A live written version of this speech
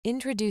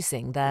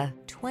Introducing the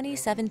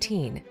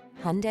 2017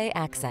 Hyundai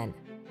Accent.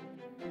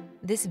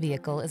 This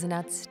vehicle is an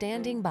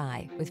outstanding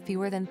buy with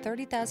fewer than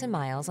 30,000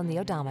 miles on the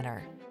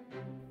odometer.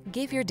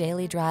 Give your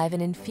daily drive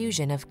an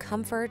infusion of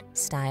comfort,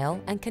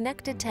 style, and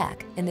connected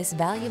tech in this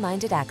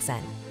value-minded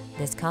Accent.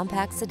 This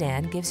compact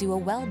sedan gives you a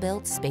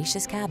well-built,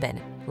 spacious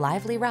cabin,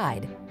 lively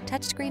ride,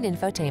 touchscreen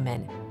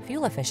infotainment,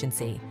 fuel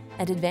efficiency,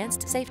 and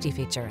advanced safety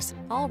features,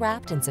 all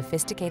wrapped in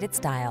sophisticated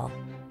style.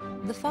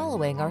 The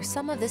following are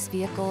some of this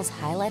vehicle's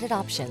highlighted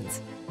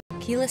options: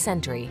 keyless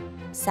entry,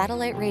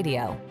 satellite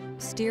radio,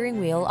 steering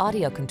wheel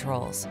audio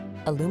controls,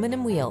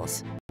 aluminum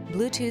wheels,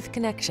 Bluetooth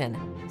connection,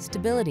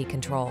 stability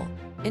control,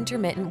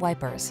 intermittent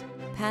wipers,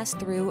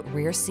 pass-through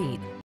rear seat,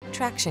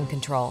 traction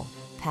control,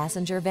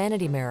 passenger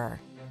vanity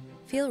mirror.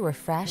 Feel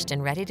refreshed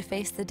and ready to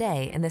face the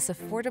day in this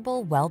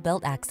affordable,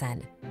 well-built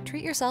Accent.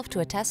 Treat yourself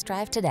to a test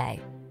drive today.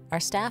 Our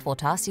staff will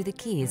toss you the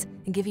keys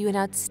and give you an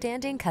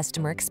outstanding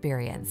customer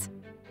experience.